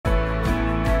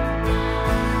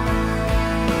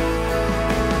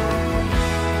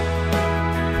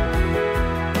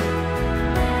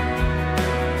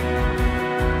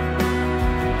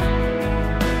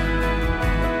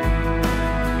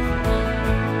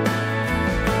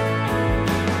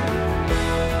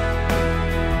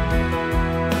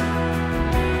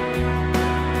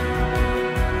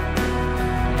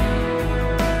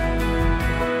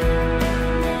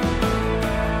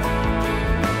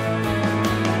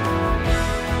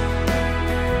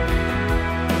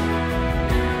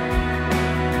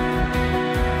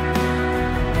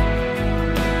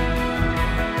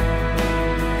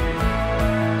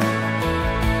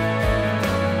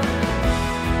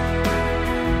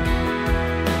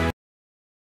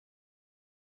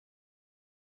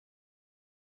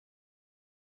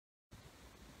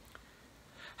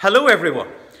Hello everyone,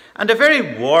 and a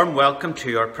very warm welcome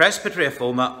to your Presbytery of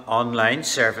Omagh online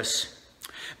service.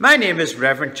 My name is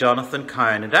Rev Jonathan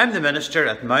Cowan, and I'm the minister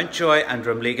at Mountjoy and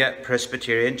Drumleaga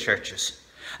Presbyterian churches.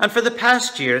 And for the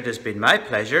past year, it has been my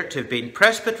pleasure to have been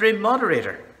Presbytery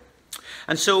moderator.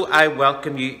 And so I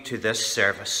welcome you to this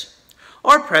service.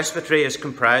 Our Presbytery is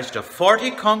comprised of 40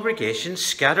 congregations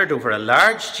scattered over a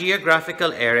large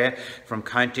geographical area from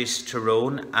counties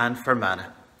Tyrone and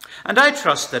Fermanagh. And I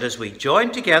trust that as we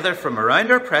join together from around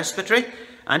our presbytery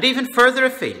and even further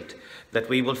afield, that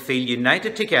we will feel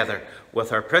united together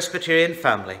with our Presbyterian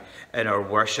family in our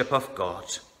worship of God.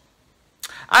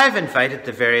 I have invited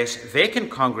the various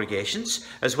vacant congregations,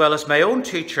 as well as my own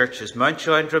two churches,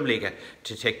 Mountjoy and Drumleaga,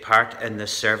 to take part in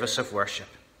this service of worship.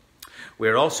 We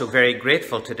are also very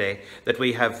grateful today that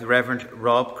we have the Rev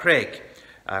Rob Craig,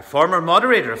 a former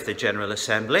moderator of the General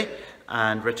Assembly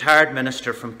and retired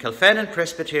minister from Kilfennan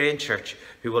Presbyterian Church,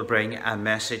 who will bring a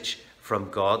message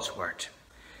from God's Word.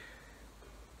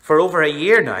 For over a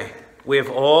year now, we have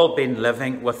all been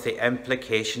living with the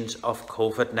implications of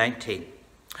COVID-19,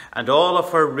 and all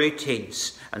of our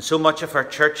routines and so much of our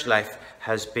church life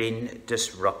has been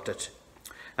disrupted.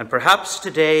 And perhaps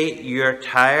today you're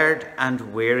tired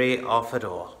and weary of it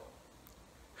all.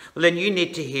 Well, then you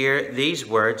need to hear these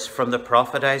words from the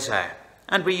prophet Isaiah.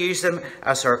 And we use them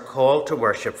as our call to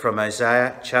worship from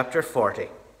Isaiah chapter 40.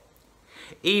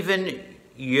 Even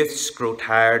youths grow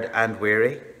tired and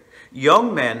weary,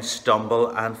 young men stumble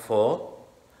and fall,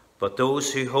 but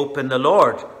those who hope in the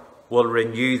Lord will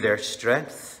renew their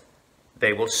strength.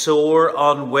 They will soar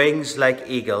on wings like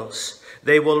eagles.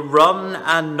 They will run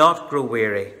and not grow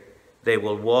weary. They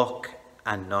will walk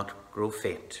and not grow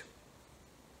faint.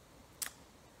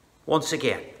 Once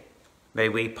again, may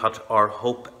we put our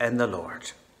hope in the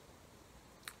Lord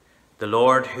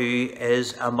who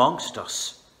is amongst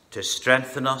us to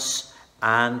strengthen us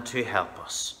and to help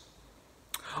us.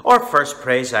 Our first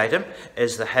praise item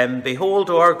is the hymn, Behold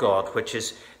Our God, which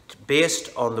is based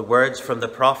on the words from the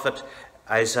prophet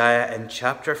Isaiah in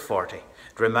chapter 40.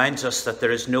 It reminds us that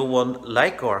there is no one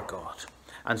like our God.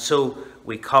 And so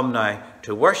we come now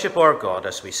to worship our God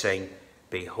as we sing,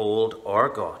 Behold Our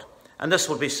God. And this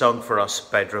will be sung for us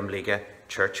by Drumleaga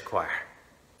Church Choir.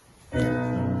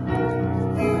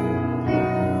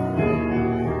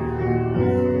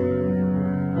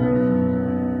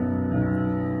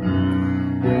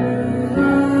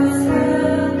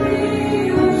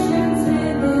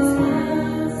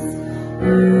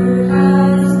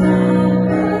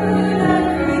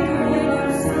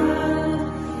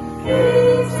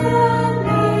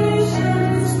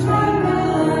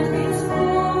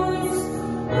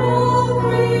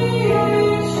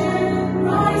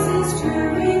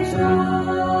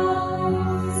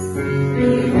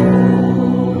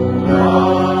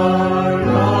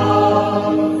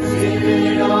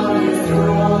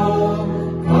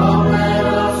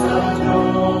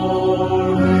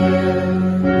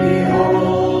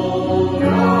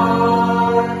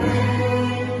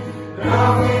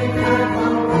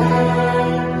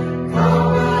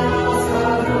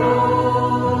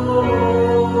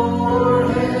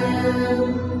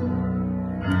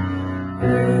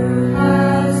 Who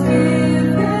has given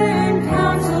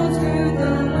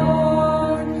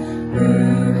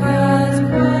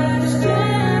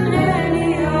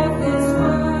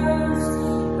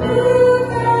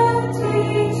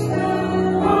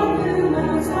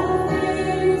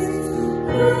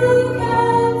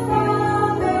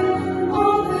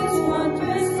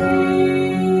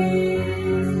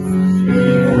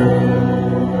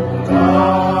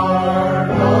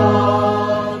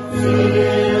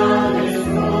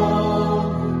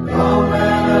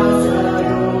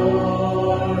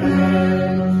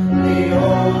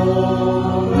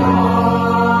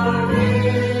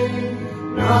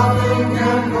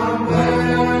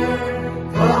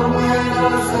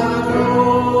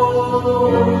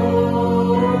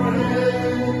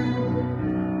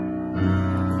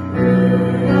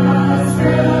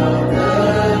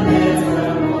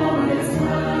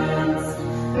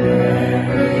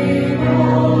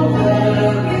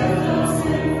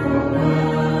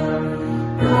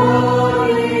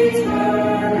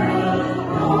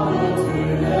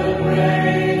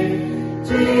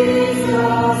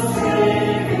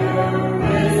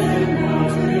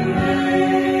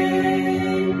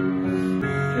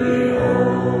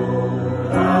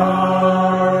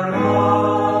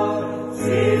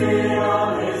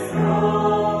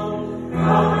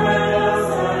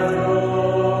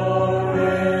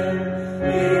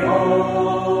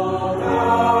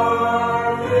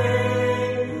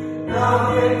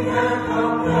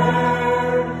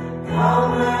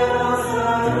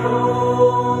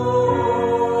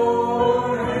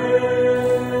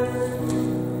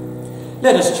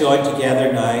us join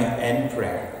together now in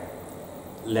prayer.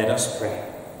 Let us pray.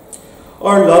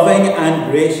 Our loving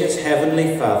and gracious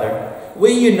Heavenly Father,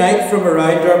 we unite from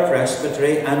around our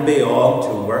presbytery and beyond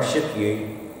to worship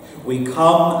you. We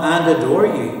come and adore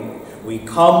you. We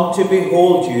come to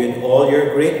behold you in all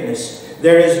your greatness.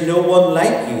 There is no one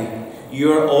like you.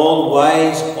 You are all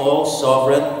wise, all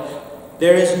sovereign.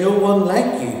 There is no one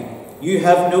like you. You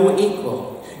have no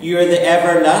equal. You are the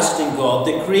everlasting God,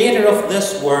 the creator of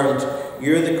this world.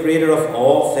 You are the creator of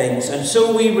all things. And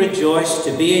so we rejoice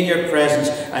to be in your presence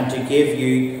and to give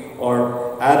you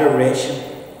our adoration.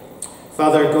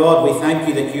 Father God, we thank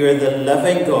you that you are the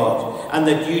living God and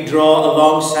that you draw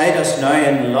alongside us now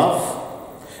in love.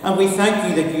 And we thank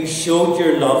you that you showed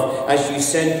your love as you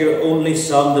sent your only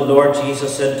Son, the Lord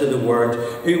Jesus, into the world,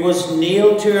 who was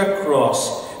nailed to a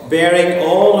cross, bearing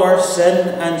all our sin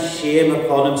and shame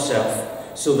upon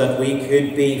himself, so that we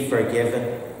could be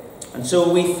forgiven. And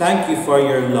so we thank you for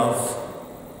your love.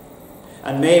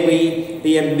 And may we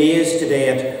be amazed today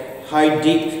at how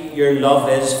deep your love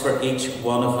is for each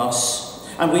one of us.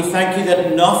 And we thank you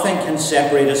that nothing can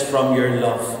separate us from your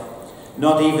love,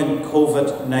 not even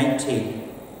COVID-19.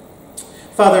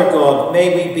 Father God,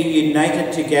 may we be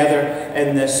united together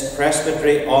in this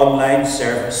Presbytery online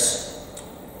service.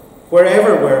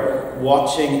 Wherever we're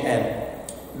watching in,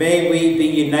 may we be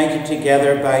united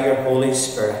together by your Holy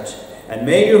Spirit. And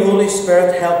may your Holy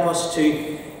Spirit help us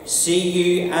to see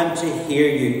you and to hear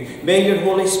you. May your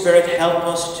Holy Spirit help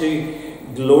us to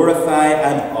glorify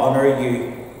and honour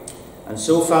you. And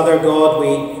so, Father God,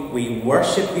 we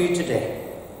worship you today.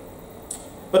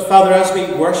 But Father, as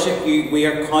we worship you, we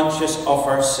are conscious of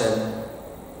our sin.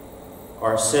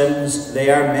 Our sins, they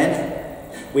are many.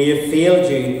 We have failed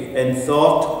you in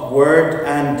thought, word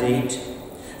and deed.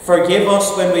 Forgive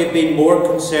us when we have been more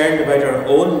concerned about our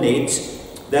own needs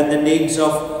than the needs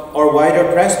of our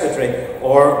wider presbytery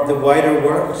or the wider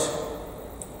world.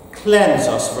 Cleanse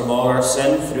us from all our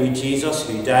sin through Jesus,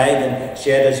 who died and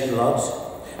shed his blood.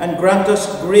 And grant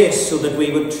us grace so that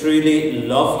we would truly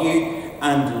love you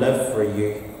and live for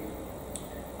you.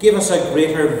 Give us a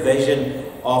greater vision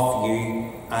of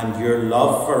you and your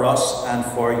love for us and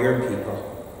for your people.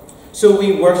 So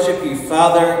we worship you,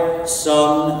 Father,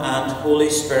 Son, and Holy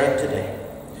Spirit today.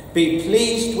 Be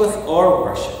pleased with our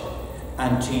worship,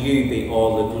 and to you be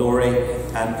all the glory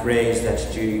and praise that's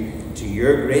due to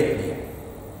your great name.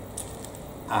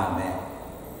 Amen.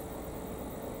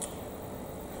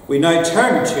 We now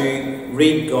turn to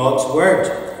read God's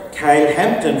Word. Kyle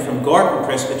Hempton from Gorton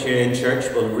Presbyterian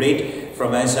Church will read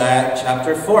from Isaiah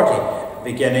chapter 40,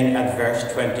 beginning at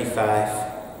verse 25.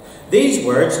 These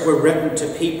words were written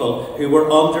to people who were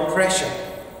under pressure,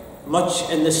 much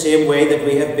in the same way that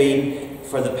we have been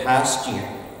for the past year.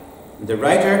 The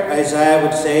writer, Isaiah,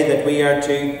 would say that we are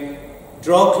to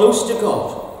draw close to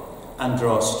God and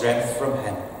draw strength from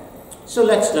him. So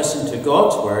let's listen to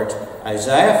God's Word,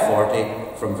 Isaiah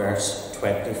 40, from verse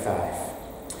 25.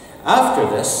 After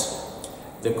this,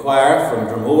 the choir from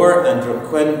Dromore and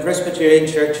Drumquin Presbyterian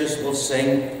churches will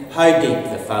sing How Deep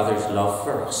the Father's Love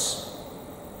for Us.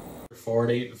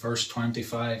 40, verse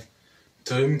 25.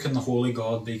 To whom can the holy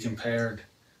God be compared?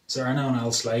 Is there anyone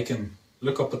else like him?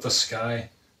 Look up at the sky.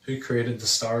 Who created the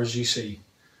stars you see?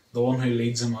 The one who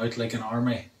leads them out like an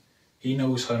army. He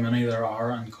knows how many there are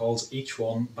and calls each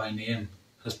one by name.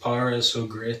 His power is so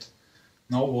great.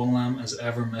 Not one lamb is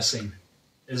ever missing.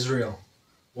 Israel,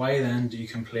 why then do you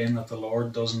complain that the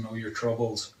Lord doesn't know your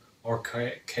troubles, or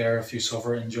care if you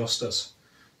suffer injustice?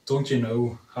 Don't you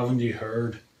know? Haven't you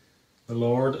heard? The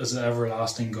Lord is the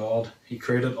everlasting God. He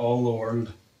created all the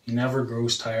world. He never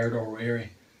grows tired or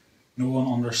weary. No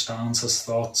one understands his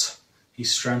thoughts. He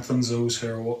strengthens those who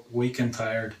are weak and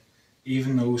tired.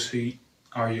 Even those who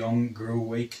are young grow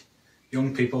weak.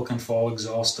 Young people can fall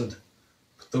exhausted.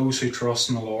 But those who trust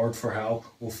in the Lord for help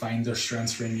will find their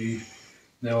strength renewed.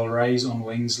 They will rise on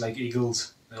wings like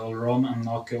eagles. They will run and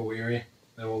not get weary.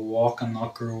 They will walk and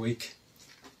not grow weak.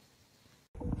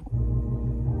 Amen.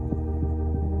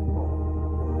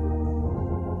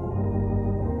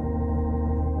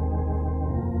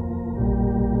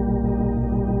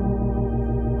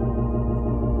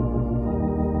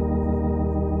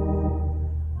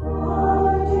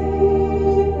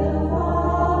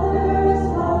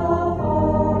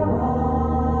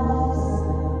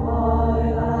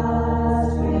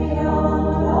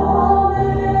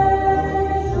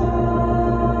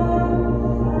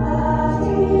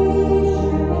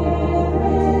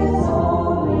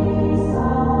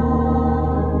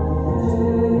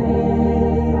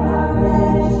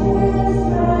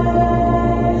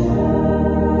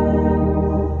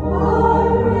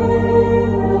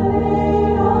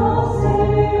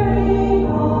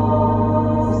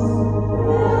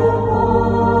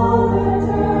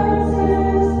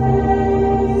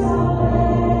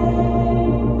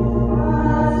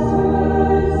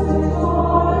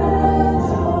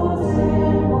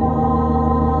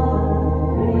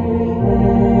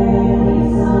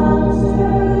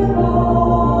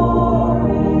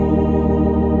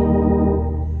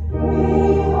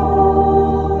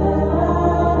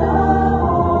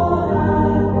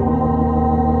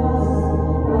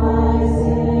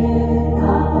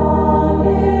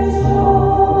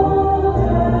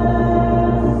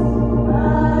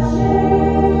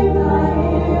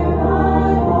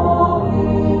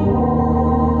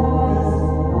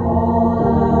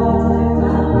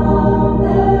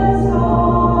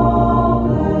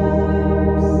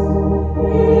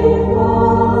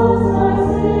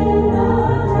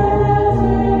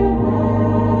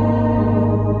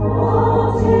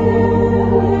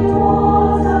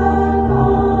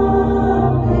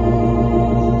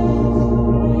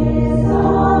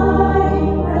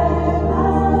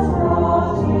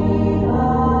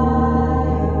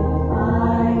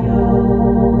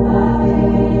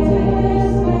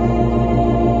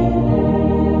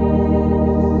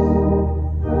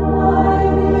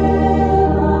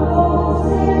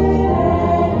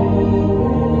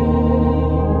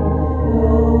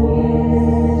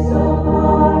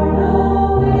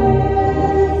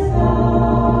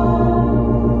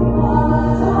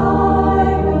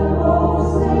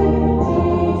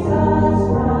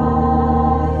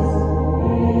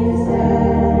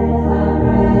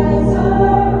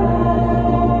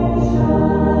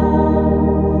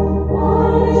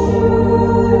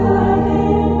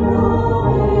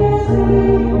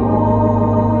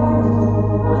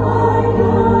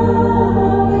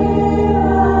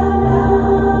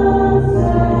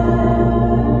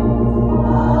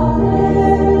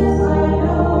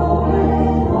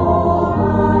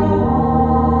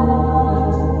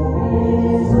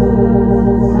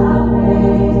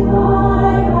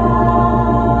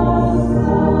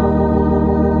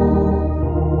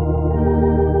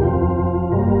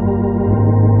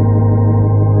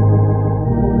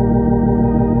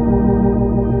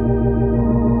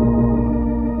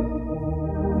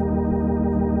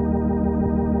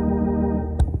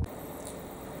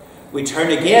 We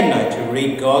turn again now to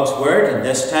read God's Word, and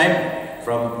this time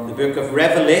from the book of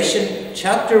Revelation,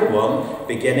 chapter 1,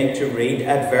 beginning to read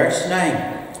at verse 9.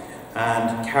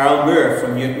 And Carol Moore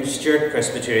from Newton Stewart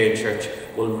Presbyterian Church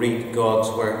will read God's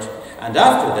Word. And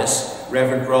after this,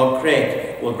 Rev Rob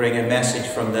Craig will bring a message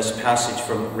from this passage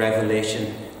from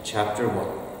Revelation chapter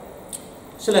 1.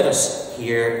 So let us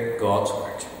hear God's Word.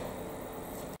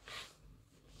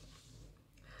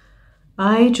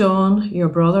 I, John, your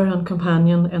brother and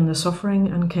companion in the suffering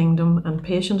and kingdom and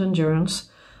patient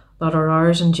endurance that are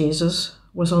ours in Jesus,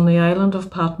 was on the island of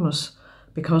Patmos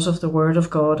because of the word of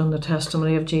God and the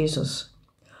testimony of Jesus.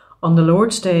 On the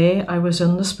Lord's day I was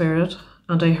in the Spirit,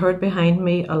 and I heard behind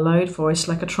me a loud voice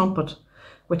like a trumpet,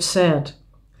 which said,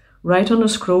 "Write on a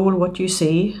scroll what you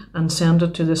see, and send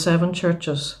it to the 7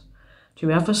 churches, to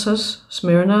Ephesus,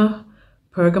 Smyrna,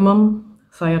 Pergamum,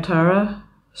 Thyatira,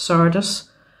 Sardis,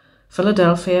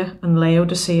 Philadelphia, and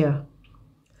Laodicea."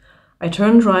 I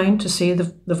turned round to see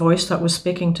the voice that was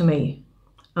speaking to me,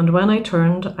 and when I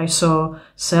turned, I saw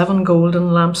 7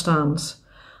 golden lampstands,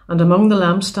 and among the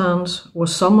lampstands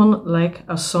was someone like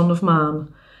a son of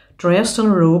man, dressed in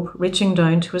a robe reaching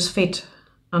down to his feet,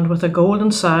 and with a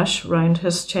golden sash round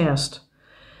his chest.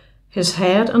 His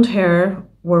head and hair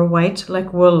were white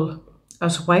like wool,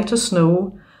 as white as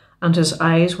snow, and his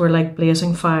eyes were like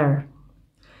blazing fire.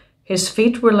 His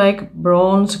feet were like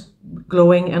bronze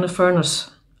glowing in a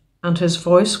furnace, and his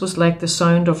voice was like the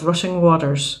sound of rushing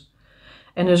waters.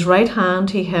 In his right hand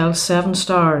he held 7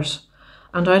 stars,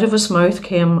 and out of his mouth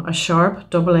came a sharp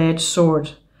double-edged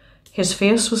sword. His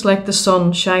face was like the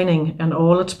sun shining in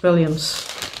all its brilliance.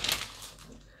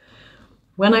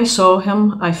 When I saw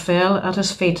him, I fell at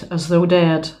his feet as though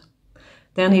dead.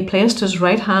 Then he placed his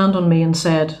right hand on me and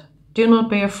said, "Do not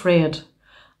be afraid.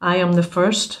 I am the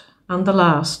first and the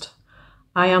last.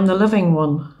 I am the living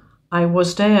one. I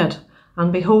was dead,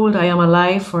 and behold, I am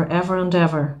alive for ever and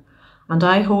ever, and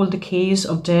I hold the keys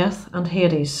of death and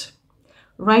Hades.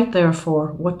 Write therefore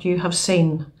what you have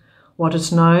seen, what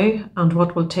is now and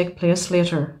what will take place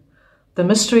later. The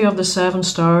mystery of the 7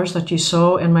 stars that you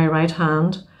saw in my right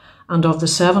hand, and of the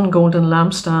 7 golden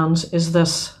lampstands is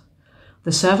this.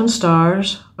 The 7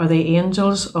 stars are the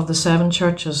angels of the 7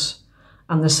 churches,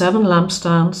 and the 7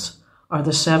 lampstands are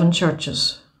the 7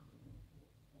 churches."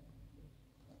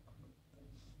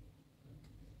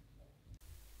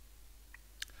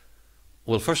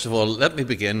 Well, first of all, let me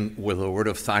begin with a word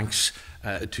of thanks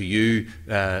to you,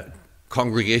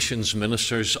 congregations,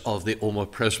 ministers of the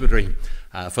Omagh Presbytery,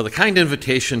 for the kind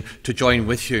invitation to join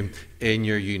with you in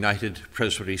your United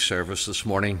Presbytery service this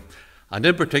morning, and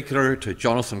in particular to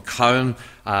Jonathan Cowan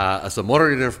as the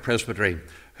moderator of Presbytery,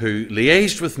 who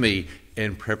liaised with me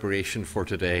in preparation for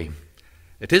today.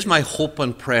 It is my hope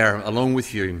and prayer, along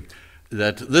with you,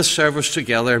 that this service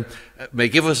together may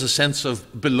give us a sense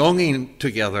of belonging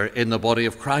together in the body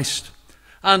of Christ,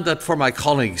 and that for my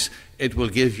colleagues it will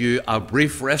give you a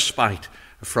brief respite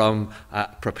from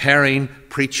preparing,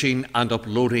 preaching and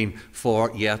uploading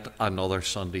for yet another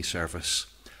Sunday service.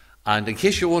 And in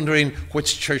case you're wondering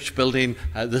which church building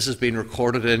this has been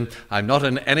recorded in, I'm not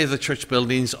in any of the church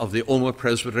buildings of the Omagh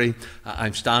Presbytery.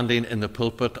 I'm standing in the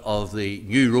pulpit of the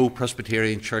New Row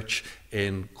Presbyterian Church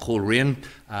in Coleraine.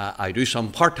 I do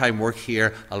some part-time work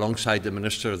here alongside the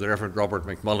minister, the Rev Robert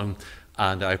McMullen,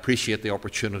 and I appreciate the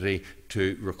opportunity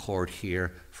to record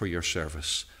here for your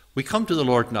service. We come to the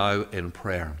Lord now in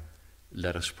prayer.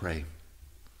 Let us pray.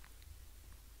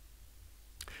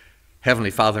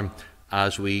 Heavenly Father,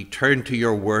 as we turn to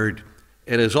your word,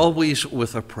 it is always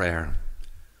with a prayer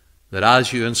that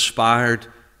as you inspired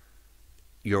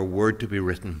your word to be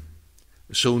written,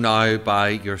 so now by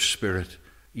your Spirit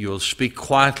you will speak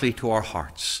quietly to our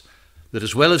hearts, that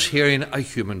as well as hearing a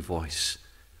human voice,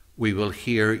 we will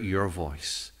hear your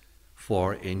voice.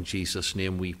 For in Jesus'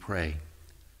 name we pray.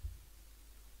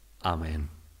 Amen.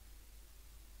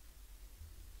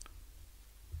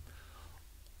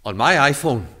 On my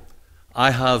iPhone,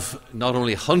 I have not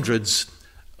only hundreds,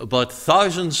 but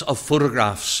thousands of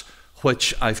photographs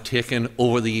which I've taken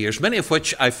over the years, many of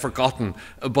which I've forgotten,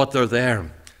 but they're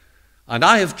there. And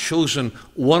I have chosen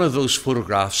one of those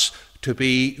photographs to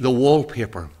be the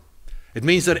wallpaper. It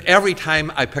means that every time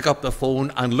I pick up the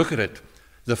phone and look at it,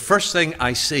 the first thing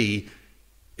I see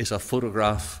is a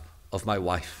photograph of my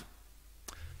wife.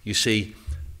 You see,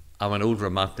 I'm an old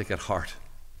romantic at heart.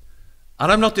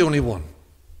 And I'm not the only one.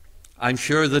 I'm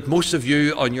sure that most of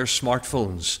you on your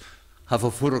smartphones have a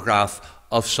photograph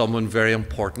of someone very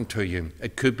important to you.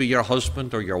 It could be your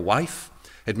husband or your wife.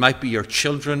 It might be your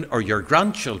children or your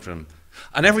grandchildren.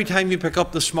 And every time you pick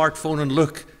up the smartphone and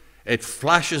look, it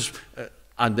flashes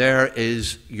and there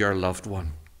is your loved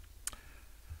one.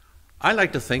 I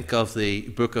like to think of the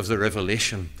book of the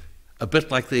Revelation a bit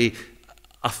like a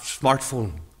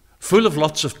smartphone, full of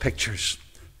lots of pictures.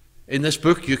 In this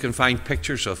book you can find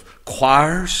pictures of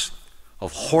choirs,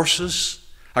 of horses,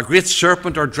 a great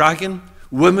serpent or dragon,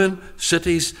 women,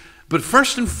 cities. But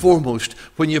first and foremost,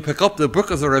 when you pick up the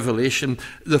book of the Revelation,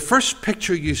 the first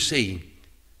picture you see,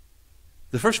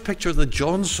 the first picture that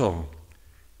John saw,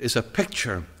 is a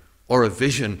picture or a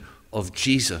vision of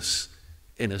Jesus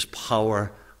in his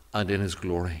power and in his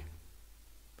glory.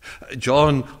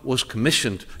 John was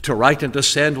commissioned to write and to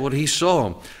send what he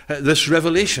saw, this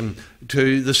revelation,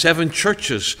 to the 7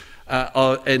 churches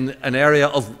in an area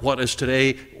of what is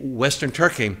today Western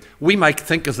Turkey. We might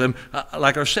think of them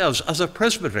like ourselves as a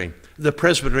presbytery, the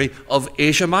Presbytery of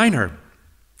Asia Minor.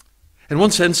 In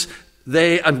one sense,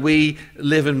 they and we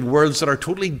live in worlds that are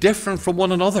totally different from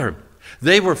one another.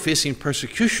 They were facing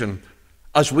persecution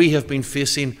as we have been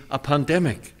facing a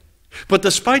pandemic. But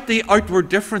despite the outward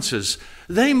differences,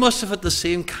 they must have had the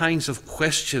same kinds of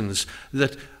questions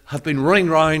that have been running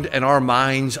round in our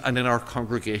minds and in our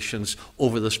congregations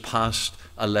over this past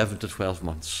 11 to 12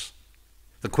 months.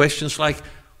 The questions like,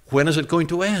 when is it going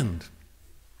to end?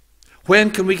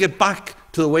 When can we get back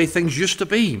to the way things used to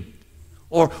be?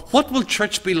 Or what will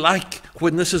church be like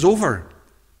when this is over?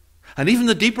 And even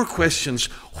the deeper questions,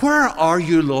 where are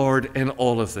you, Lord, in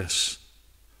all of this?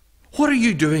 What are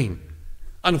you doing?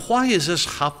 And why is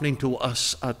this happening to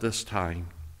us at this time?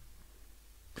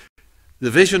 The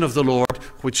vision of the Lord,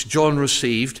 which John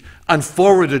received and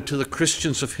forwarded to the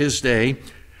Christians of his day,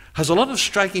 has a lot of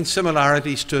striking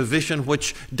similarities to a vision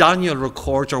which Daniel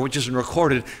records, or which is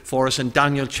recorded for us in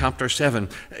Daniel chapter 7.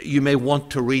 You may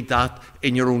want to read that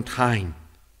in your own time.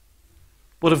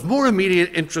 But of more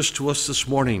immediate interest to us this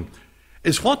morning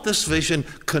is what this vision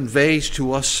conveys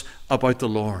to us about the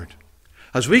Lord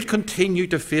as we continue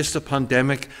to face the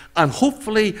pandemic and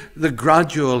hopefully the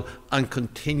gradual and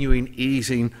continuing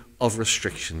easing of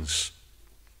restrictions.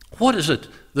 What is it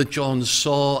that John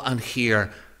saw and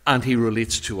heard and he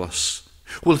relates to us?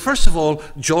 Well, first of all,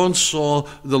 John saw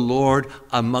the Lord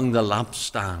among the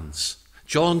lampstands.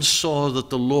 John saw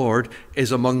that the Lord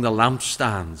is among the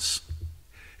lampstands.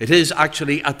 It is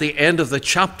actually at the end of the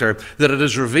chapter that it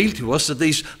is revealed to us that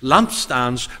these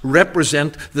lampstands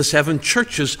represent the 7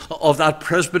 churches of that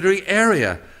presbytery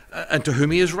area and to whom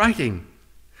he is writing.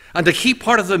 And a key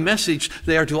part of the message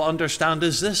they are to understand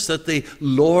is this, that the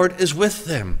Lord is with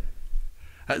them,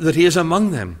 that he is among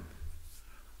them.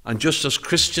 And just as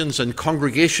Christians and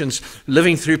congregations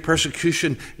living through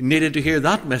persecution needed to hear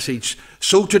that message,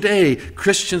 so today,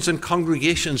 Christians and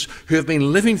congregations who have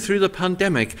been living through the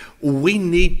pandemic, we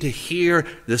need to hear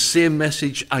the same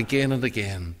message again and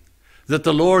again. That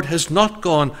the Lord has not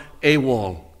gone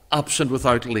AWOL, absent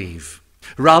without leave.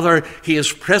 Rather, he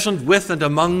is present with and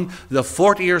among the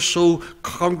 40 or so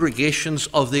congregations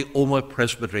of the Omagh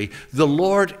Presbytery. The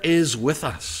Lord is with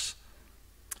us.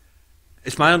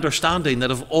 It's my understanding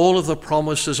that of all of the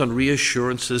promises and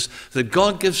reassurances that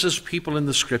God gives his people in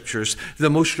the Scriptures, the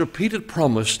most repeated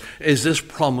promise is this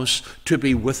promise to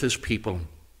be with his people.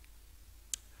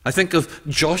 I think of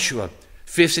Joshua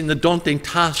facing the daunting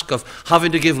task of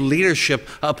having to give leadership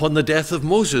upon the death of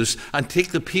Moses and take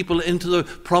the people into the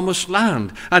promised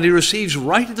land. And he receives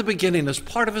right at the beginning, as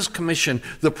part of his commission,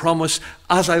 the promise,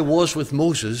 as I was with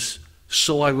Moses,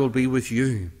 so I will be with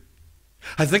you.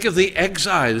 I think of the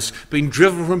exiles being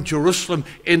driven from Jerusalem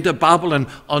into Babylon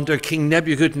under King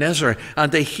Nebuchadnezzar,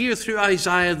 and they hear through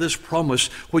Isaiah this promise,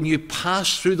 when you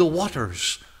pass through the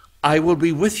waters, I will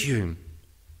be with you.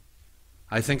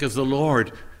 I think of the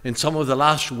Lord in some of the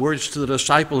last words to the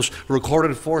disciples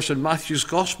recorded for us in Matthew's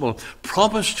Gospel,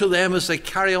 promised to them as they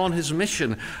carry on his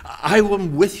mission, I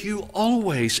am with you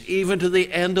always, even to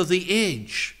the end of the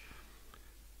age.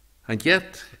 And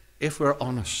yet, if we're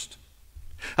honest,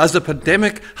 as the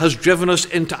pandemic has driven us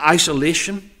into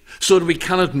isolation so that we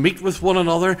cannot meet with one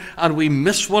another and we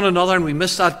miss one another and we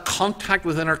miss that contact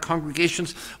within our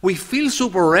congregations, we feel so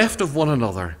bereft of one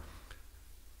another.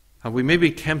 And we may be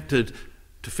tempted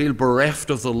to feel bereft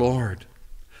of the Lord,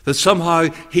 that somehow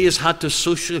he has had to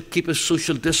keep a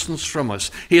social distance from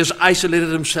us. He has isolated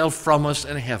himself from us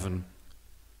in heaven.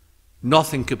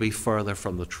 Nothing could be further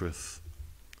from the truth.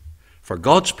 For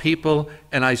God's people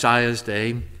in Isaiah's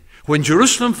day, when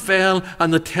Jerusalem fell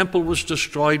and the temple was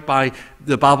destroyed by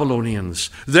the Babylonians,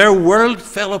 their world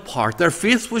fell apart. Their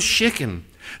faith was shaken.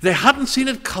 They hadn't seen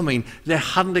it coming. They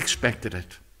hadn't expected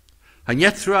it. And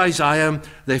yet through Isaiah,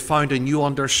 they found a new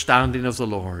understanding of the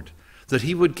Lord, that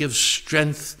he would give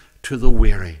strength to the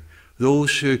weary.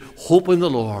 Those who hope in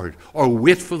the Lord or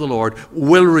wait for the Lord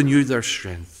will renew their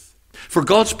strength. For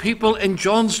God's people in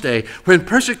John's day, when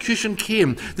persecution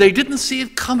came, they didn't see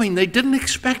it coming, they didn't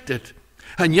expect it.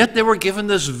 And yet they were given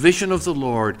this vision of the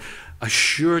Lord,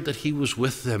 assured that he was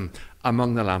with them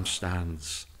among the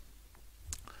lampstands.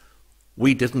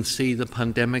 We didn't see the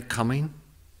pandemic coming.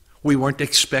 We weren't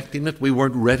expecting it. We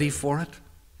weren't ready for it.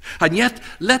 And yet,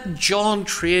 let John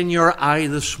train your eye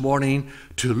this morning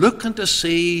to look and to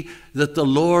see that the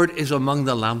Lord is among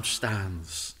the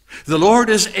lampstands. The Lord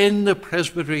is in the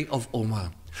Presbytery of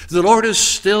Omagh. The Lord is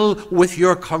still with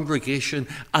your congregation,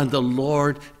 and the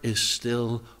Lord is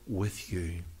still with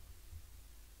you.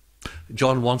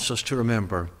 John wants us to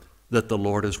remember that the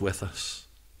Lord is with us.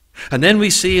 And then we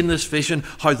see in this vision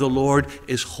how the Lord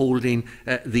is holding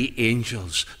the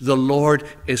angels. The Lord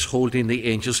is holding the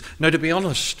angels. Now, to be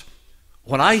honest,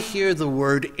 when I hear the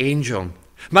word angel,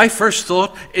 my first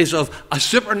thought is of a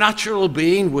supernatural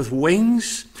being with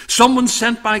wings, someone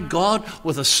sent by God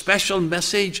with a special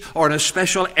message or on a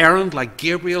special errand like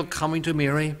Gabriel coming to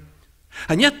Mary.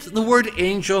 And yet the word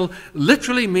angel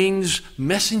literally means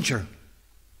messenger.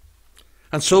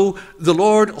 And so the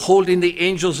Lord holding the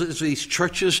angels as these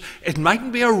churches, it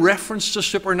mightn't be a reference to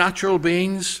supernatural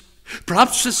beings.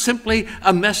 Perhaps it's simply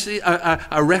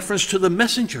a reference to the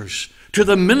messengers, to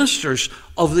the ministers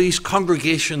of these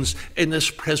congregations in this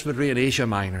presbytery in Asia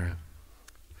Minor.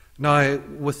 Now,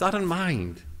 with that in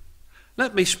mind,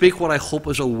 let me speak what I hope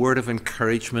is a word of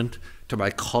encouragement to my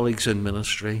colleagues in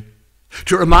ministry,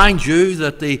 to remind you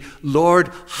that the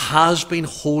Lord has been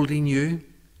holding you.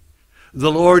 The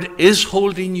Lord is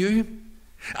holding you,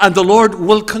 and the Lord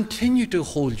will continue to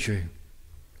hold you.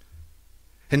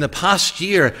 In the past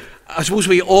year, I suppose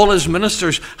we all as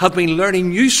ministers have been learning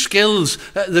new skills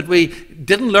that we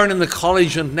didn't learn in the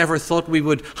college and never thought we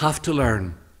would have to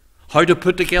learn. How to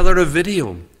put together a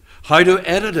video, how to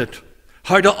edit it,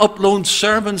 how to upload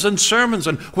sermons,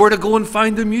 and where to go and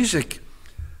find the music.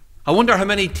 I wonder how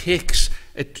many takes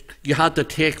you had to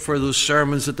take for those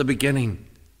sermons at the beginning.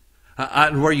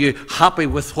 And were you happy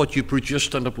with what you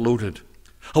produced and uploaded?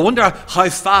 I wonder how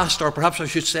fast, or perhaps I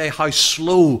should say how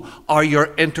slow, are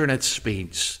your internet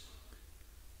speeds.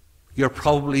 You're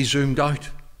probably zoomed out.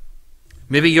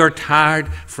 Maybe you're tired,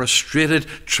 frustrated,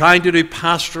 trying to do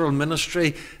pastoral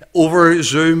ministry over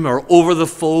Zoom or over the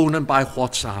phone and by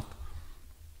WhatsApp.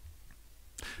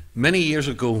 Many years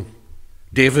ago,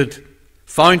 David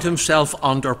found himself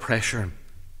under pressure.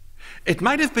 It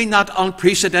might have been that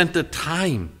unprecedented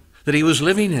time that he was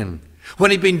living in,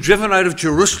 when he'd been driven out of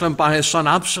Jerusalem by his son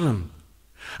Absalom.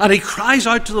 And he cries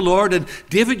out to the Lord, and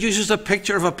David uses a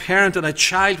picture of a parent and a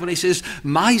child when he says,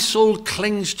 "My soul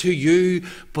clings to you,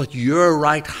 but your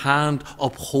right hand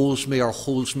upholds me or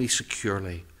holds me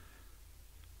securely."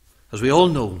 As we all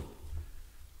know,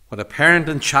 when a parent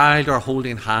and child are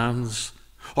holding hands,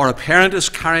 or a parent is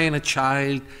carrying a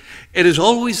child, it is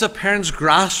always the parent's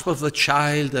grasp of the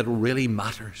child that really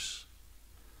matters,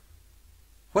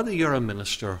 whether you're a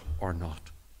minister or not.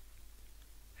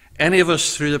 Any of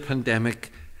us through the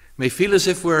pandemic may feel as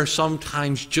if we're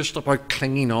sometimes just about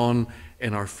clinging on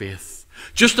in our faith,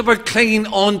 just about clinging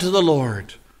on to the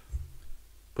Lord.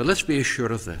 But let's be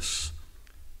assured of this,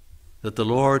 that the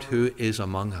Lord who is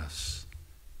among us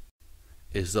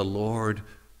is the Lord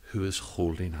who is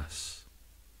holding us.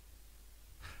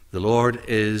 The Lord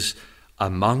is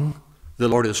among, the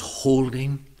Lord is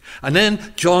holding. And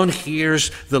then John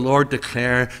hears the Lord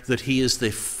declare that he is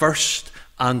the first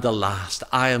and the last.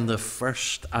 I am the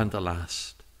first and the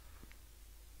last.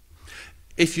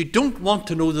 If you don't want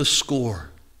to know the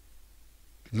score,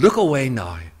 look away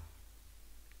now.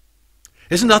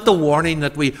 Isn't that the warning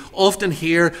that we often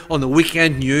hear on the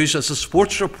weekend news as a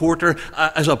sports reporter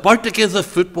is about to give the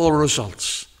football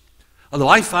results? Although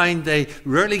I find they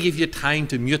rarely give you time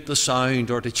to mute the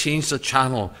sound or to change the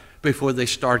channel before they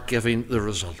start giving the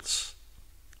results.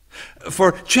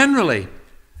 For generally,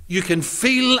 you can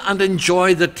feel and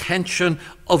enjoy the tension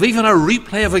of even a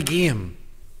replay of a game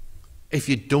if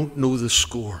you don't know the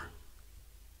score.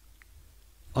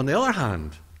 On the other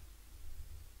hand,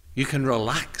 you can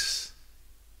relax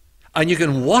and you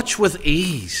can watch with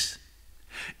ease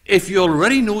if you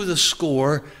already know the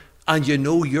score and you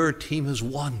know your team has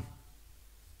won.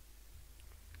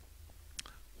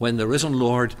 When the risen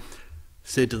Lord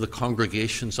said to the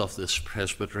congregations of this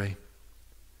presbytery,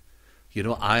 "You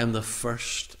know, I am the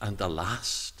first and the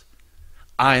last.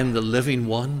 I am the living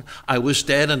one. I was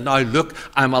dead and now look,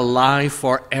 I'm alive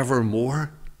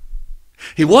forevermore."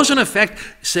 He was in effect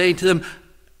saying to them,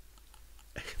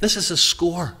 this is a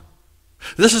score.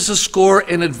 This is a score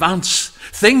in advance.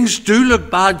 Things do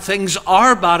look bad, things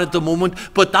are bad at the moment,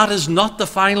 but that is not the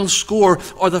final score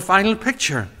or the final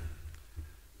picture.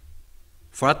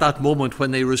 For at that moment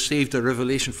when they received the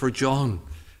revelation for John,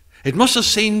 it must have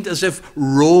seemed as if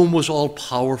Rome was all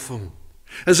powerful,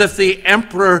 as if the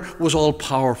emperor was all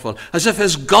powerful, as if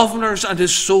his governors and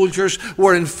his soldiers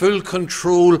were in full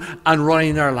control and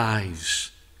running their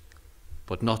lives.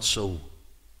 But not so.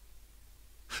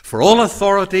 For all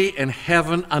authority in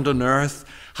heaven and on earth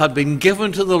had been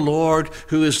given to the Lord,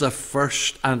 who is the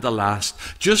first and the last.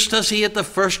 Just as he had the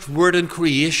first word in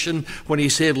creation when he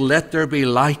said, "Let there be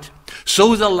light,"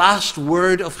 so the last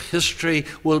word of history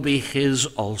will be his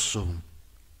also.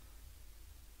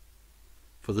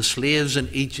 For the slaves in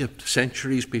Egypt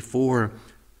centuries before,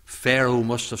 Pharaoh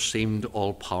must have seemed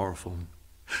all-powerful.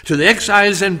 To the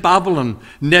exiles in Babylon,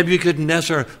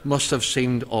 Nebuchadnezzar must have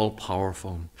seemed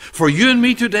all-powerful. For you and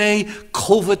me today,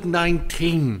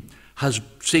 COVID-19 has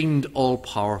seemed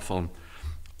all-powerful.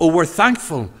 Oh, we're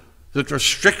thankful that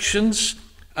restrictions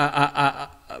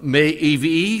may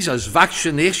ease as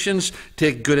vaccinations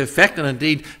take good effect, and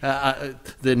indeed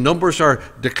the numbers are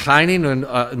declining,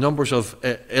 and numbers of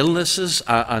illnesses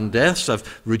and deaths have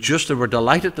reduced, and we're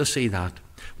delighted to see that.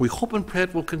 We hope and pray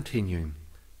it will continue.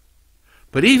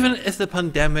 But even if the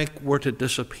pandemic were to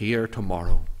disappear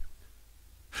tomorrow,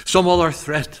 some other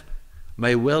threat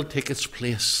may well take its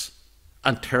place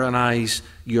and tyrannize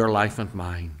your life and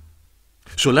mine.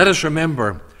 So let us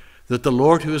remember that the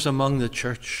Lord who is among the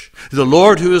church, the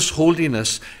Lord who is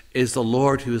holiness, is the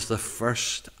Lord who is the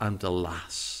first and the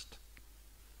last.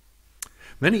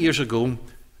 Many years ago,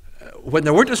 when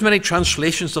there weren't as many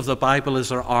translations of the Bible as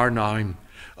there are now,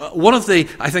 one of the,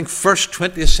 I think, first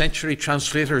 20th century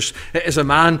translators is a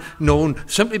man known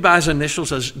simply by his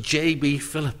initials as J.B.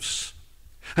 Phillips.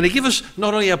 And he gave us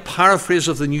not only a paraphrase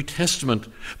of the New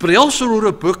Testament, but he also wrote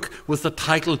a book with the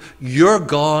title, "Your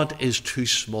God is Too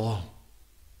Small."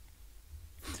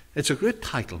 It's a great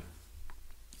title,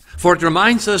 for it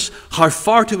reminds us how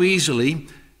far too easily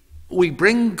we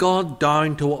bring God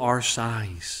down to our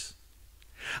size.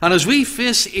 And as we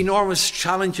face enormous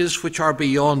challenges which are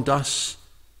beyond us,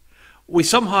 we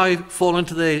somehow fall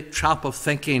into the trap of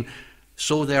thinking,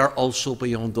 so they are also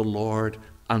beyond the Lord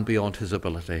and beyond his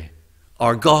ability.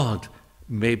 Our God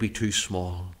may be too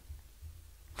small.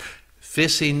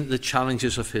 Facing the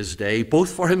challenges of his day, both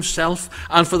for himself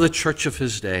and for the church of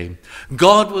his day,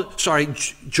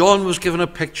 John was given a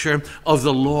picture of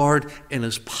the Lord in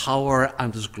his power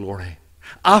and his glory.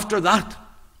 After that,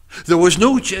 there was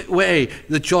no way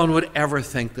that John would ever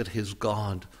think that his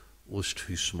God was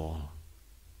too small.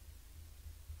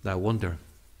 Now I wonder,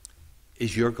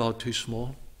 is your God too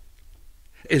small?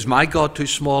 Is my God too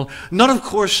small? Not, of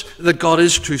course, that God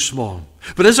is too small,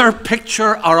 but is our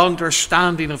picture, our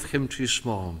understanding of him too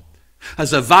small?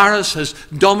 As the virus has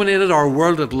dominated our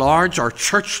world at large, our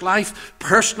church life,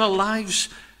 personal lives,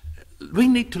 we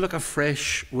need to look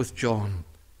afresh with John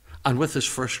and with his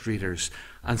first readers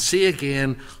and see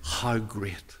again how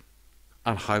great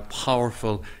and how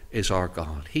powerful is our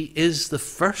God. He is the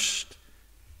first,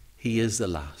 he is the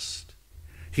last.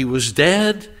 He was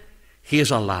dead, he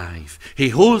is alive. He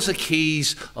holds the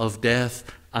keys of death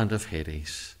and of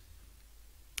Hades.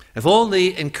 If all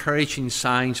the encouraging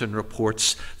signs and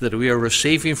reports that we are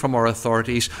receiving from our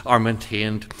authorities are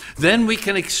maintained, then we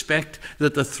can expect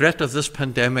that the threat of this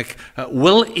pandemic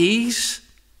will ease,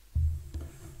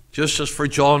 just as for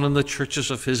John and the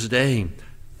churches of his day,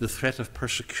 the threat of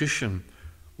persecution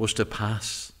was to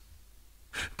pass.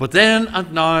 But then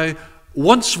and now,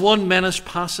 once one menace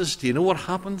passes, do you know what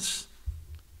happens?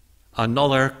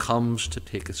 Another comes to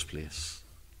take its place.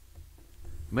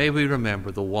 May we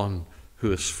remember the one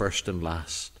who is first and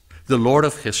last, the Lord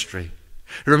of history.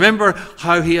 Remember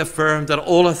how he affirmed that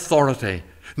all authority,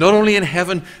 not only in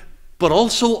heaven, but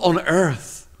also on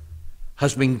earth,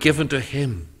 has been given to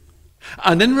him.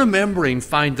 And in remembering,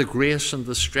 find the grace and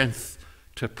the strength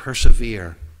to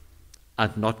persevere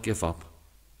and not give up.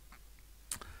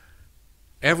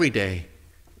 Every day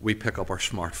we pick up our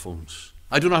smartphones.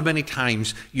 I don't know how many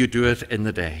times you do it in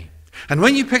the day. And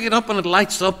when you pick it up and it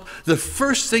lights up, the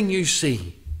first thing you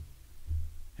see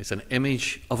is an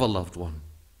image of a loved one.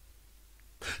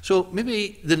 So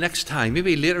maybe the next time,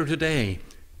 maybe later today,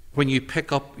 when you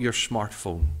pick up your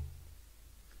smartphone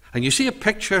and you see a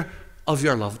picture of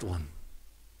your loved one,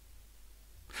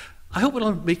 I hope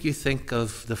it'll make you think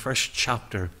of the first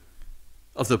chapter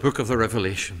of the book of the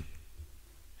Revelation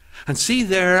and see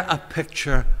there a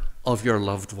picture of your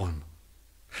loved one.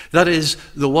 That is,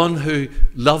 the one who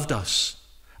loved us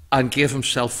and gave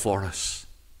himself for us.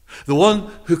 The one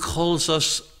who calls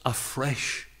us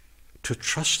afresh to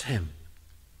trust him,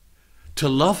 to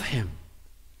love him,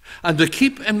 and to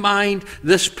keep in mind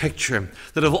this picture,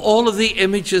 that of all of the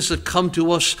images that come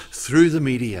to us through the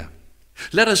media,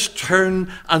 Let us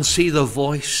turn and see the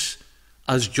voice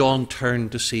as John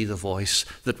turned to see the voice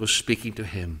that was speaking to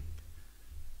him.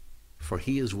 For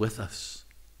he is with us,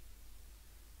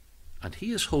 and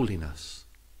he is holding us,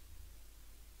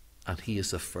 and he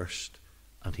is the first,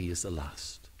 and he is the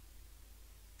last.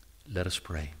 Let us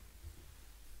pray.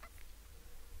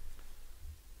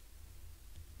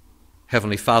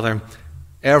 Heavenly Father,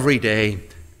 every day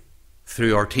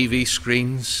through our TV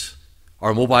screens,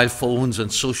 our mobile phones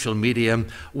and social media,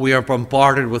 we are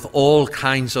bombarded with all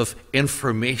kinds of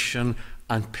information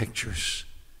and pictures.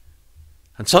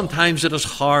 And sometimes it is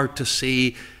hard to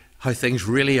see how things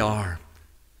really are.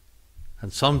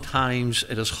 And sometimes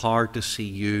it is hard to see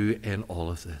you in all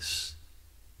of this.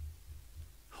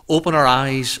 Open our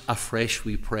eyes afresh,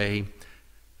 we pray,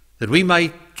 that we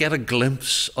might get a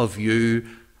glimpse of you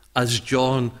as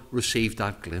John received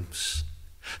that glimpse.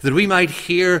 That we might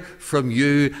hear from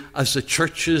you as the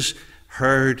churches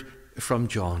heard from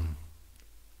John.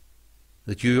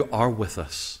 That you are with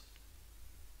us.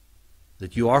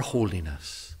 That you are holding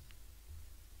us.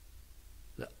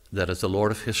 That as the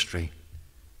Lord of history,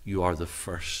 you are the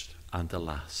first and the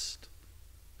last.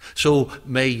 So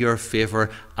may your favour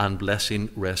and blessing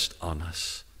rest on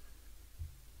us.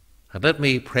 And let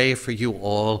me pray for you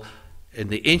all in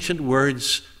the ancient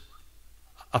words,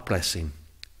 a blessing.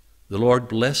 The Lord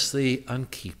bless thee and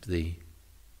keep thee.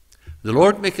 The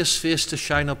Lord make his face to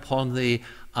shine upon thee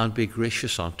and be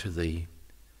gracious unto thee.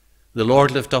 The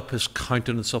Lord lift up his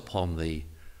countenance upon thee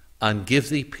and give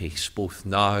thee peace both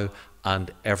now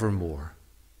and evermore.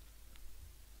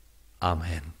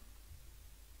 Amen.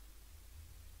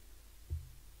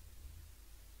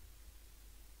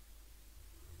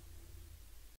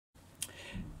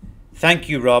 Thank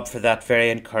you, Rob, for that very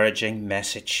encouraging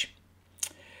message.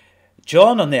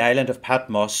 John on the island of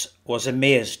Patmos was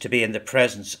amazed to be in the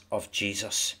presence of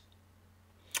Jesus.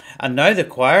 And now the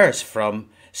choirs from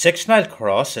 6 Mile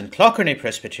Cross and Clockerney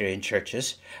Presbyterian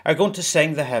churches are going to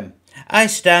sing the hymn, I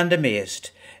Stand Amazed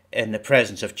in the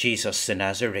Presence of Jesus the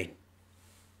Nazarene.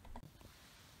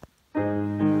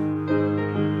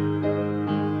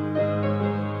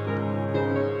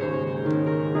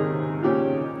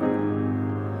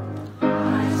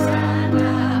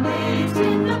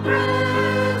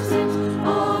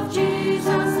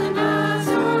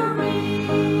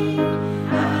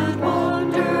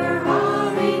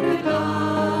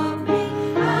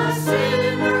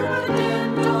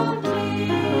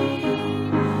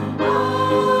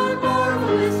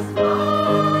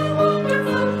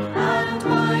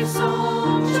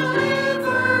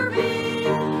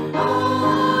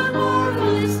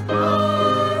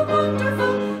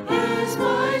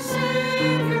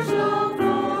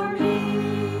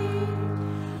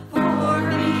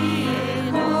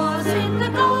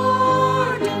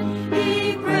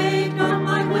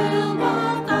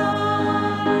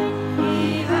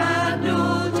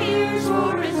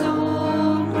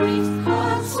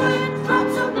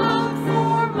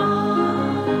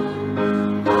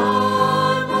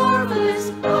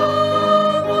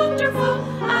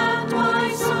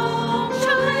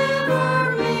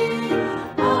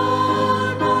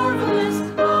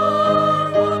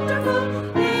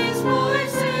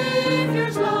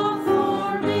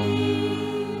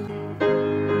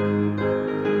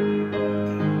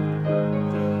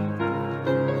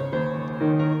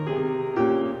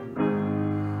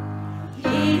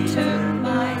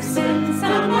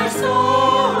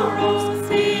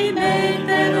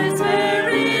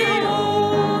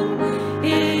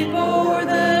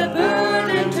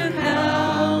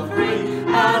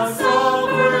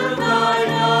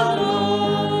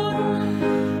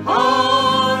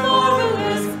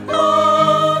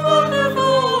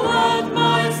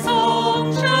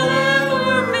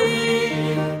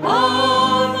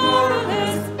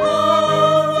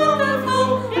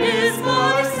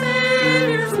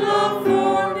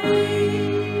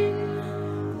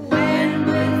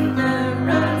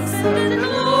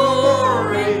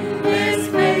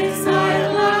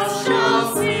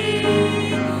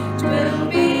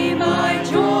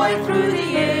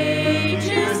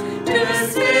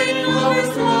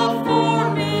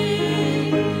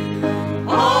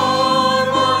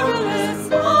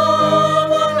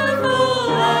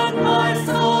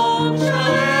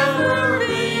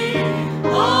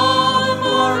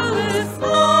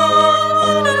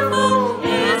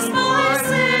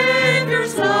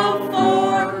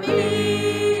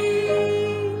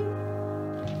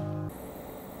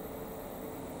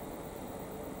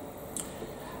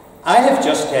 I have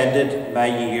just ended my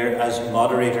year as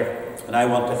moderator, and I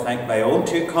want to thank my own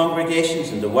two congregations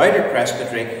and the wider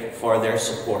presbytery for their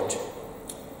support.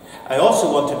 I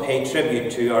also want to pay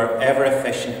tribute to our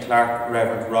ever-efficient clerk,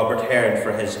 Rev Robert Craig,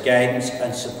 for his guidance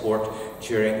and support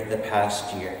during the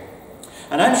past year.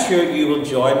 And I'm sure you will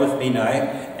join with me now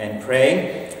in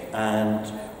praying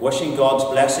and wishing God's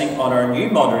blessing on our new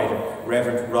moderator,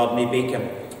 Reverend Rodney Beacom,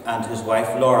 and his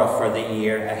wife Laura for the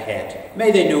year ahead.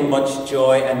 May they know much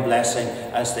joy and blessing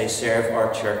as they serve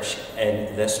our church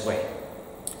in this way.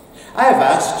 I have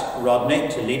asked Rodney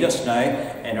to lead us now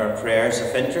in our prayers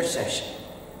of intercession.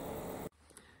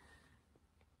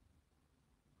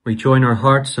 We join our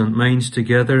hearts and minds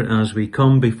together as we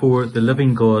come before the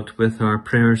living God with our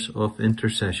prayers of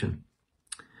intercession.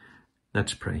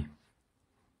 Let's pray.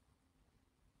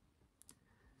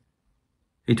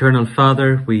 Eternal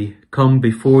Father, we come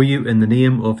before you in the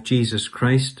name of Jesus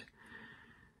Christ,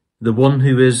 the one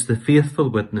who is the faithful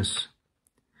witness,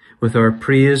 with our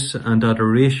praise and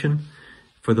adoration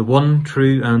for the one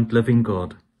true and living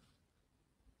God.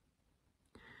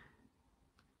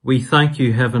 We thank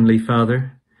you, Heavenly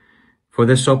Father, for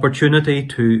this opportunity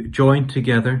to join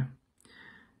together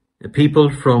people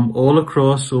from all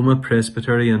across Omagh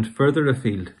Presbytery and further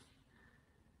afield.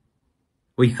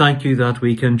 We thank you that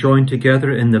we can join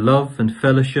together in the love and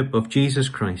fellowship of Jesus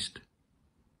Christ,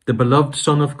 the beloved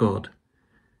Son of God,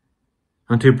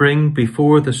 and to bring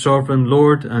before the sovereign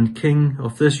Lord and King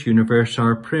of this universe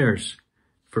our prayers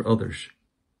for others.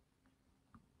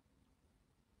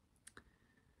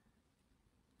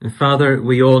 And Father,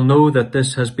 we all know that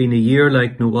this has been a year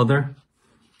like no other,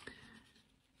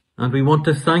 and we want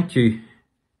to thank you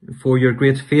for your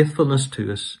great faithfulness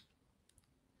to us,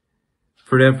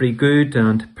 for every good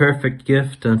and perfect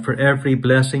gift and for every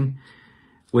blessing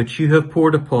which you have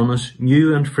poured upon us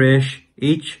new and fresh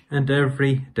each and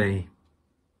every day.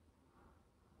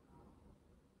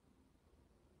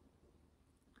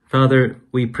 Father,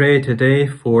 we pray today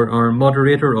for our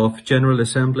moderator of General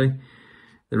Assembly,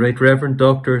 the Right Reverend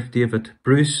Dr. David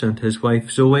Bruce and his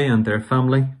wife Zoe and their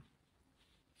family.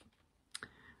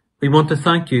 We want to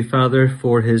thank you, Father,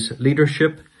 for his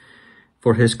leadership,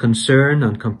 for his concern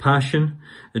and compassion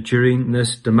during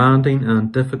this demanding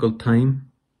and difficult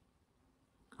time.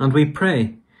 And we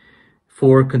pray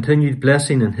for continued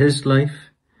blessing in his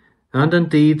life and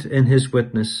indeed in his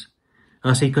witness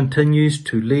as he continues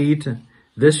to lead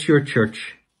this your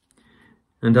church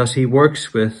and as he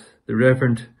works with the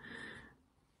Reverend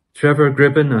Trevor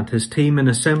Gribben and his team in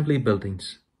assembly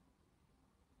buildings.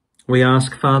 We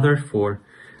ask, Father, for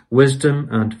wisdom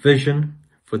and vision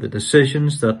for the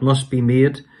decisions that must be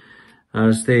made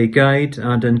as they guide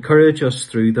and encourage us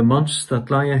through the months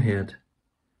that lie ahead.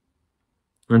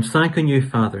 And thanking you,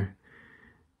 Father,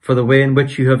 for the way in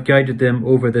which you have guided them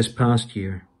over this past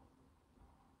year.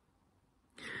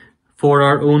 For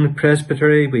our own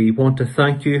presbytery, we want to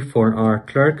thank you for our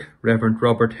clerk, Reverend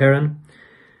Robert Heron.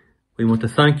 We want to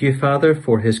thank you, Father,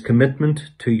 for his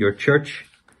commitment to your church,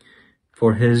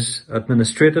 for his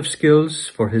administrative skills,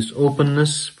 for his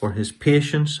openness, for his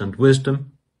patience and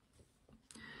wisdom,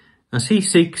 as he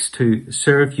seeks to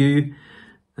serve you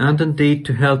and indeed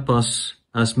to help us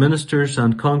as ministers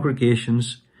and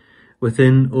congregations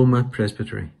within Omagh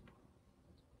Presbytery.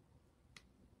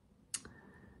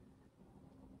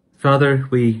 Father,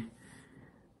 we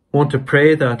want to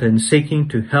pray that in seeking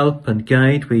to help and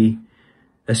guide, we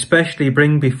especially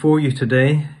bring before you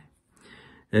today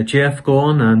Jeff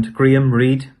Cowan and Graham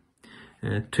Reid,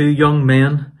 two young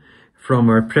men from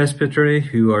our presbytery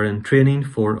who are in training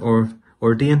for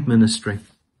ordained ministry.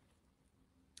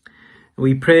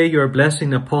 We pray your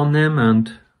blessing upon them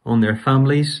and on their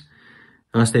families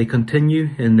as they continue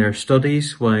in their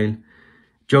studies while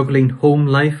juggling home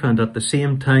life and at the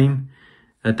same time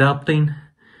adapting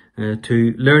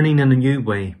to learning in a new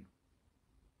way.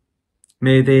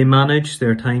 May they manage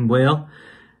their time well,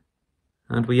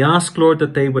 and we ask, Lord,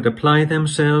 that they would apply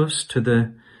themselves to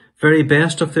the very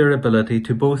best of their ability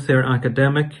to both their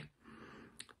academic,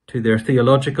 to their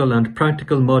theological and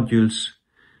practical modules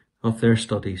of their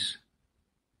studies.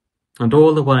 And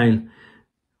all the while,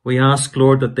 we ask,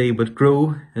 Lord, that they would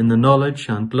grow in the knowledge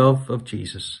and love of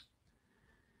Jesus.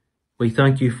 We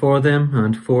thank you for them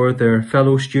and for their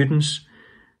fellow students,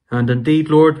 and indeed,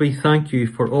 Lord, we thank you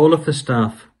for all of the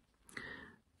staff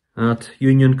at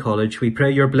Union College. We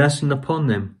pray your blessing upon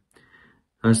them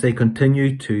as they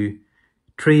continue to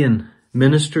train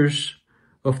ministers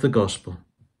of the gospel.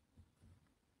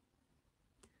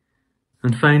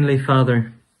 And finally,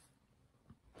 Father,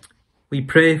 we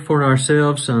pray for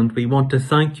ourselves and we want to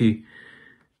thank you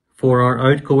for our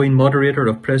outgoing moderator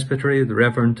of Presbytery, the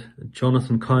Reverend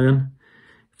Jonathan Cowan,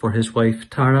 for his wife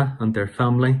Tara and their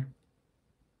family.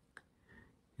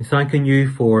 Thanking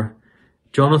you for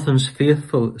Jonathan's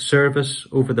faithful service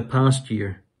over the past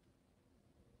year.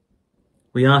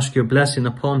 We ask your blessing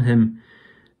upon him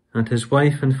and his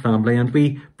wife and family, and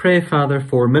we pray, Father,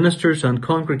 for ministers and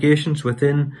congregations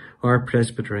within our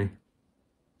presbytery.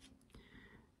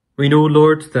 We know,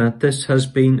 Lord, that this has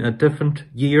been a different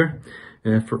year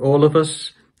for all of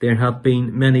us. There have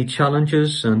been many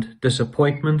challenges and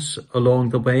disappointments along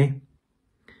the way.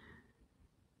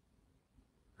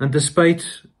 And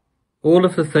despite all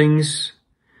of the things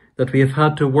that we have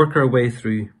had to work our way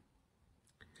through,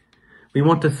 we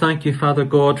want to thank you, Father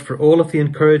God, for all of the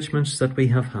encouragements that we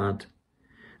have had,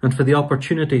 and for the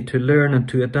opportunity to learn and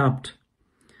to adapt,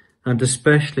 and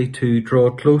especially to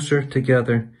draw closer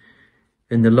together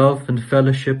in the love and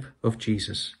fellowship of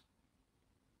Jesus.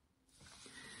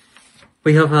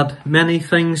 We have had many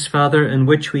things, Father, in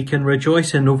which we can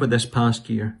rejoice in over this past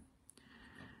year.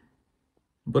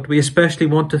 But we especially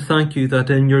want to thank you that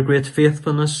in your great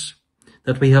faithfulness,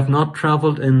 that we have not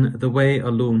travelled in the way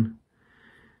alone,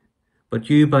 but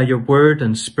you, by your word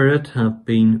and spirit, have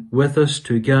been with us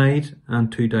to guide and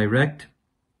to direct,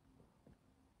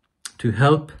 to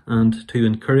help and to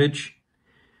encourage.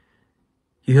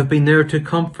 You have been there to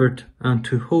comfort and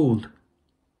to hold.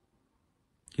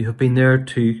 You have been there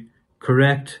to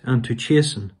correct and to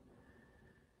chasten.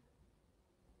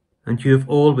 And you have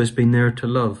always been there to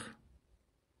love.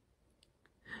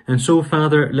 And so,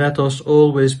 Father, let us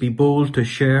always be bold to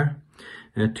share,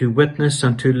 to witness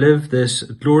and to live this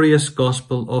glorious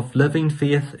gospel of living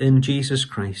faith in Jesus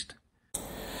Christ.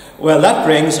 Well, that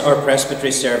brings our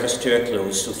presbytery service to a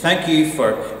close. So thank you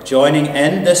for joining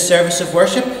in this service of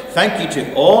worship. Thank you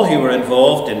to all who were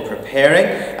involved in preparing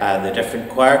the different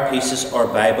choir pieces or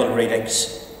Bible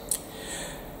readings.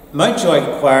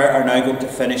 Mountjoy Choir are now going to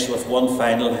finish with one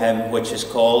final hymn, which is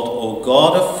called O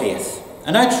God of Faith.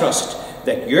 And I trust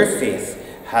that your faith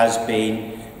has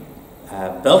been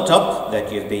built up,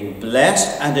 that you've been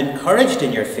blessed and encouraged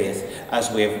in your faith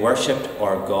as we have worshipped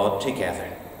our God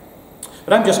together.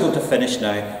 But I'm just going to finish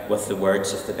now with the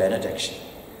words of the benediction.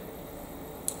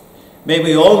 May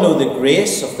we all know the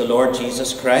grace of the Lord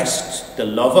Jesus Christ, the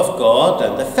love of God,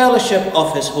 and the fellowship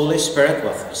of his Holy Spirit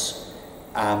with us.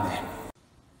 Amen.